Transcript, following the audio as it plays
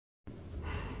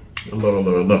Hello,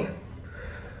 hello, hello.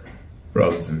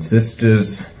 Brothers and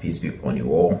sisters, peace be upon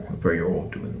you all. I pray you're all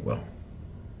doing well.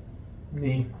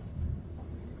 Me,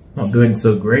 not doing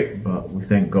so great, but we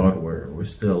thank God we're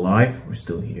still alive, we're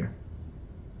still here.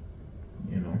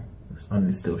 You know, the sun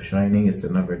is still shining, it's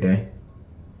another day.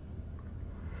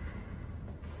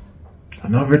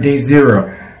 Another day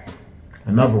zero.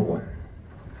 Another one.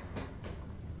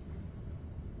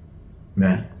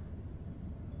 Man,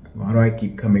 why do I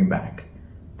keep coming back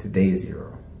to day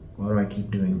zero? Why do I keep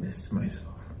doing this to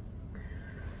myself?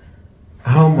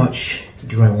 How much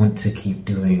do I want to keep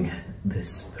doing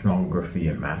this pornography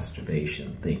and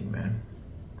masturbation thing, man?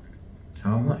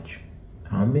 How much?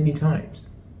 How many times?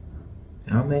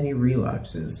 How many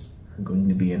relapses are going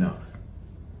to be enough?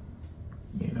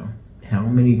 You know, how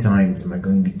many times am I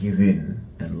going to give in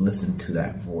and listen to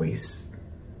that voice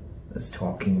that's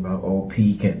talking about, oh,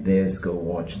 peek at this, go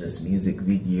watch this music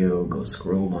video, go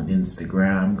scroll on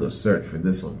Instagram, go search for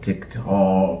this on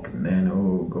TikTok, and then,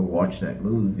 oh, go watch that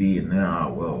movie, and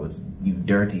then, well, you've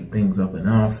dirtied things up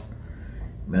enough.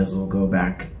 Might as well go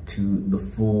back to the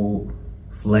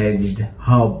full-fledged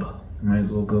hub. Might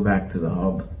as well go back to the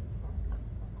hub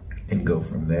and go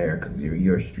from there, because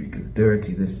your streak is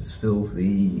dirty, this is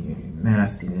filthy,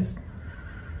 nastiness.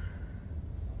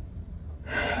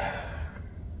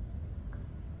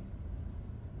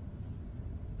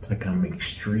 Like I'm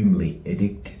extremely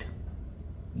addicted,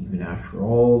 even after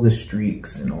all the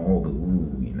streaks and all the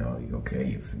you know,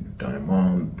 okay, if you've done a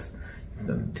month, you've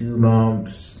done 2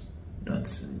 months, done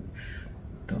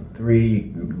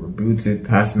 3, rebooted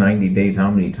past 90 days, how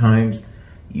many times?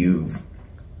 You've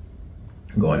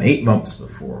gone 8 months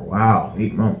before. Wow,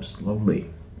 8 months,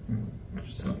 lovely.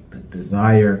 It's like the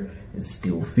desire is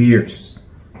still fierce.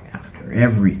 After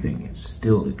everything, it's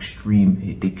still extreme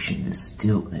addiction. It's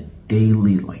still a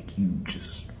daily, like, you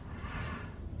just,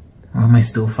 why am I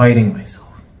still fighting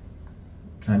myself?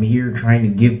 I'm here trying to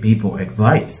give people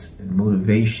advice and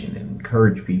motivation and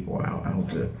encourage people how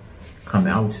to come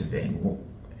out of it,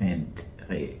 and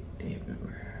I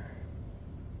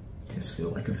just feel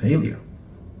like a failure,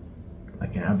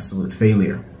 like an absolute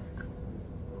failure,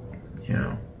 you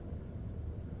know.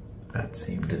 That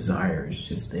same desire is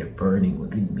just there burning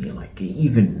within me. Like,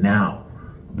 even now,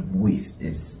 the voice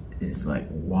is like,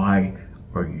 why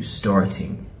are you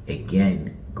starting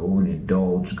again? Go and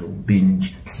indulge, go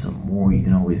binge some more. You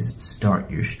can always start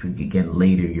your streak again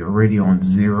later. You're already on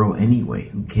 0 anyway.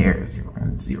 Who cares? You're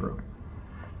on 0.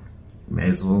 You may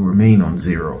as well remain on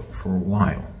 0 for a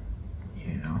while,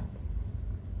 you know?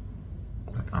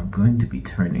 Like, I'm going to be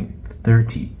turning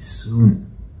 30 soon.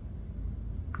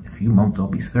 In a few months, I'll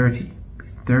be 30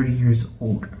 years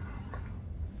old.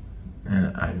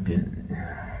 And I've been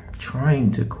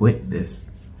trying to quit this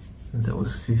since I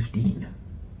was 15.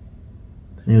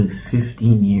 It's nearly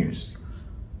 15 years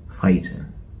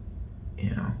fighting,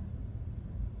 you know.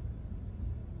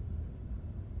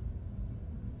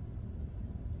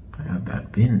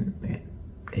 I've been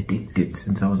addicted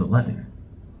since I was 11.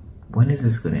 When is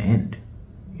this going to end,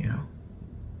 you know?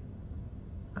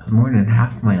 That's more than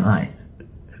half my life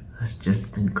has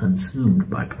just been consumed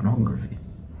by pornography.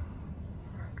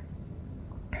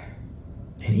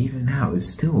 And even now,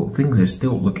 things are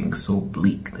still looking so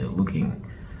bleak. They're looking,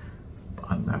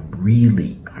 I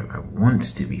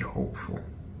want to be hopeful.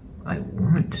 I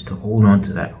want to hold on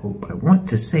to that hope. I want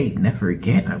to say never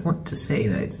again. I want to say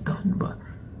that it's done, but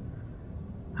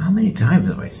how many times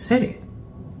have I said it?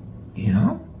 You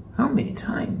know? How many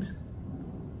times?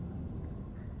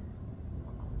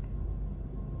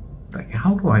 Like,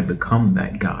 how do I become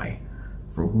that guy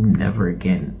for whom never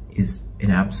again is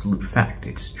an absolute fact?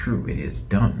 It's true, it is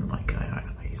done. Like,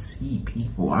 I see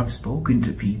people, I've spoken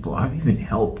to people, I've even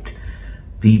helped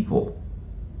people,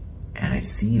 and I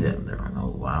see them, they're on, oh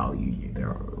wow,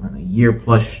 they're on a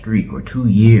year-plus streak, or 2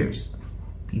 years.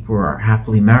 People are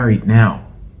happily married now,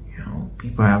 you know,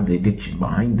 people have the addiction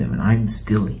behind them, and I'm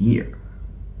still here.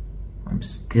 I'm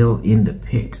still in the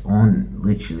pit on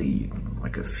literally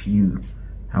like a few,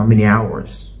 how many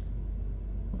hours?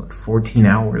 What, 14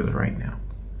 hours right now.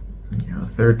 You know,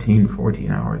 13, 14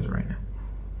 hours right now.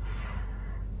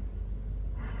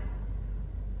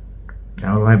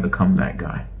 How do I become that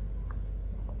guy?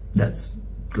 That's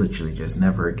literally just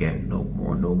never again, no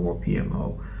more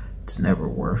PMO. It's never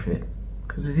worth it.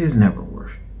 Because it is never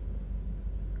worth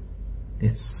it.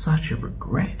 It's such a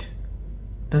regret.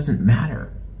 Doesn't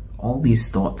matter. All these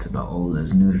thoughts about, oh,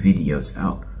 there's new videos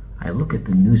out. I look at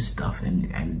the new stuff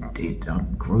and I'm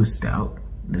grossed out.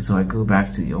 And so I go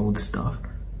back to the old stuff,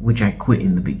 which I quit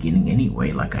in the beginning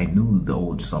anyway. Like, I knew the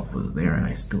old stuff was there and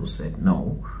I still said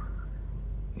no.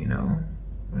 You know?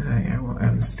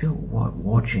 I'm still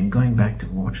watching, going back to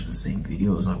watch the same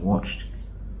videos I watched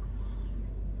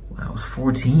when I was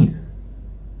 14.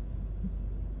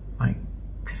 Like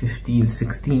 15,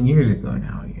 16 years ago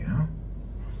now, you know?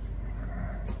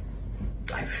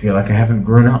 I feel like I haven't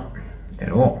grown up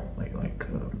at all.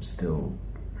 I'm still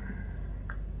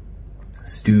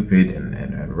stupid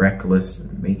and reckless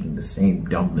and making the same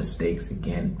dumb mistakes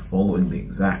again, following the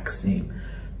exact same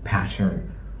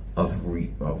pattern of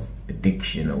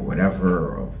addiction or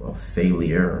whatever, of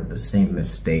failure, the same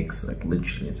mistakes. Like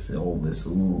literally it's all this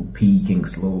peaking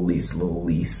slowly,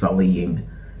 sullying,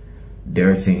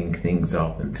 dirtying things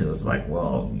up until it's like,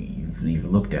 well, you've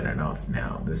looked at enough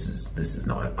now. This is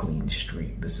not a clean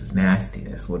street. This is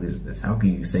nastiness. What is this? How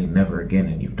can you say never again?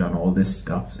 And you've done all this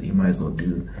stuff, so you might as well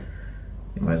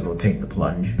take the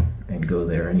plunge and go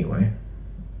there anyway.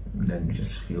 And then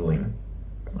just feeling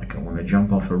like I want to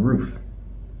jump off a roof.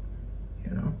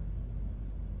 You know?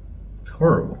 It's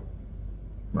horrible.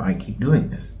 But I keep doing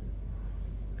this.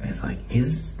 It's like,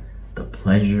 is the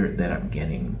pleasure that I'm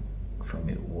getting from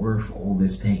it worth all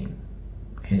this pain?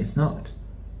 And it's not.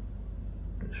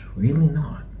 It's really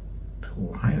not. So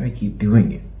why do I keep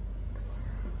doing it?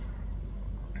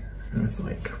 And it's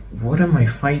like, what am I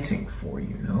fighting for,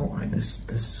 you know?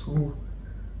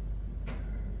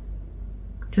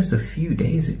 Just a few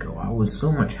days ago, I was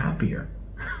so much happier.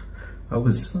 I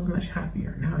was so much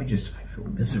happier. Now I feel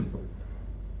miserable.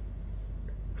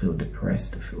 I feel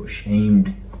depressed. I feel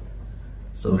ashamed.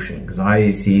 Social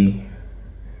anxiety.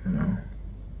 You know.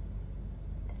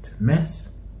 It's a mess.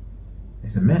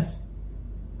 It's a mess.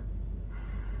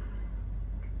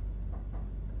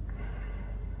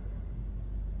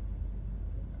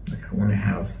 Like, I want to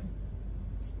have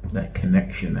that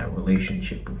connection, that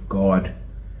relationship with God,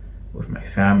 with my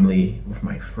family, with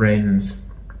my friends.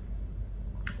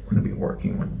 I want to be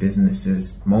working on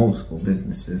businesses, multiple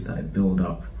businesses that I build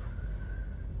up,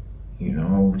 you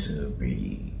know, to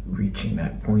be reaching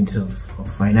that point of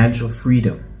financial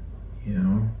freedom, you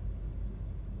know,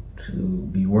 to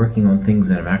be working on things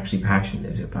that I'm actually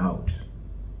passionate about,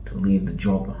 to leave the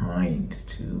job behind,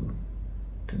 to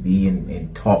be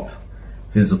in top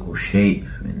physical shape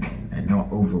and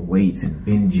not overweight and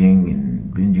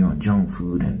binging on junk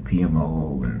food and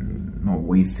PMO and not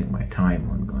wasting my time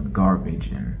on garbage.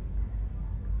 And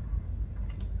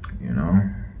you know,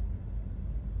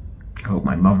 I hope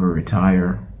my mother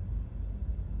retire,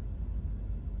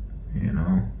 you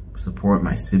know, support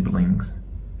my siblings,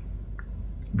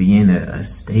 be in a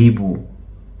stable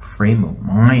frame of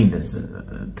mind as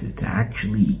to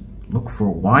actually look for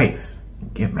a wife,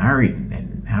 get married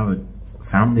and have a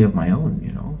family of my own.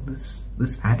 You know,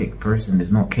 this addict person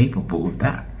is not capable of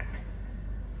that,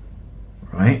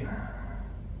 right?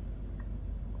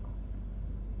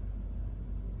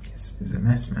 It's a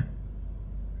mess, man.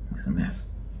 It's a mess.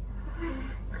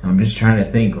 I'm just trying to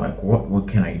think, like, what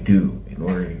can I do in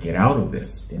order to get out of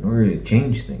this, in order to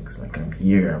change things? Like, I'm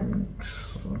here,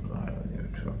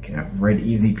 okay, I've read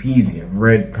Easy Peasy, I've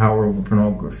read Power Over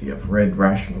Pornography, I've read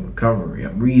Rational Recovery,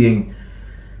 I'm reading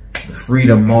The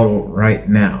Freedom Model right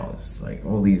now. It's like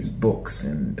all these books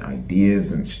and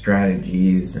ideas and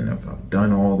strategies, and I've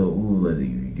done all the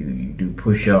you do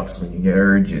push-ups when you get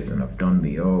urges, and I've done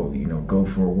the go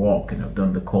for a walk, and I've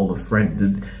done the call a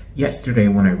friend. Yesterday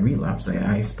when I relapsed,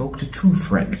 I spoke to 2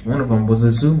 friends. One of them was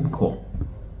a Zoom call,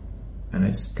 and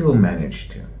I still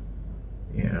managed to,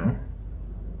 you know.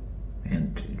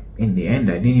 And in the end,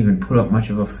 I didn't even put up much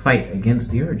of a fight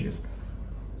against the urges.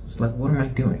 It's like, what am I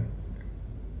doing?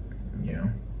 You know,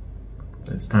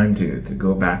 it's time to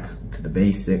go back to the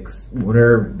basics.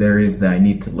 Whatever there is that I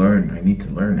need to learn, I need to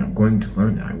learn. I'm going to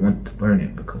learn it. I want to learn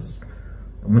it because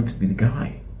I want to be the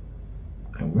guy.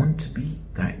 I want to be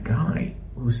that guy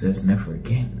who says never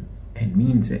again and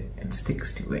means it and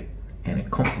sticks to it and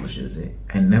accomplishes it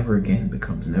and never again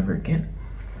becomes never again.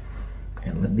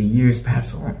 And let the years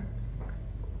pass on.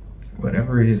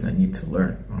 Whatever it is I need to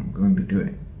learn, I'm going to do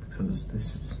it, because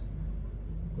this is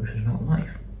not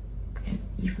life. And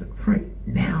even right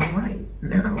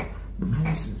now, the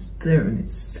voice is there and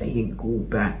it's saying go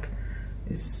back.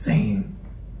 It's saying,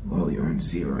 well, you're on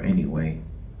 0 anyway.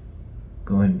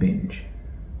 Go and binge.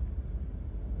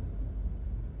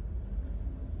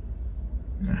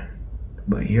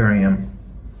 But here I am.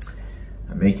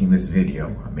 I'm making this video.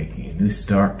 I'm making a new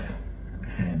start.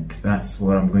 And that's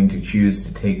what I'm going to choose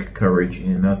to take courage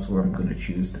in. That's what I'm going to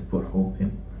choose to put hope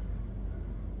in.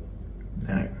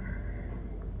 That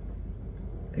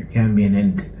there can be an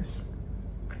end to this.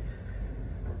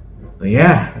 But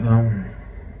yeah,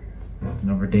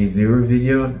 another day 0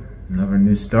 video, another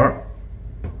new start.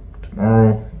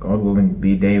 Tomorrow, God willing,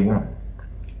 be day 1.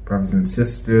 Brothers and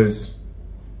sisters,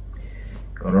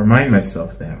 gotta remind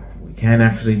myself that we can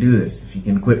actually do this. If you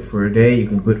can quit for a day, you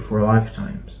can quit for a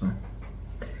lifetime. So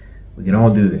we can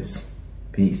all do this.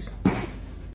 Peace.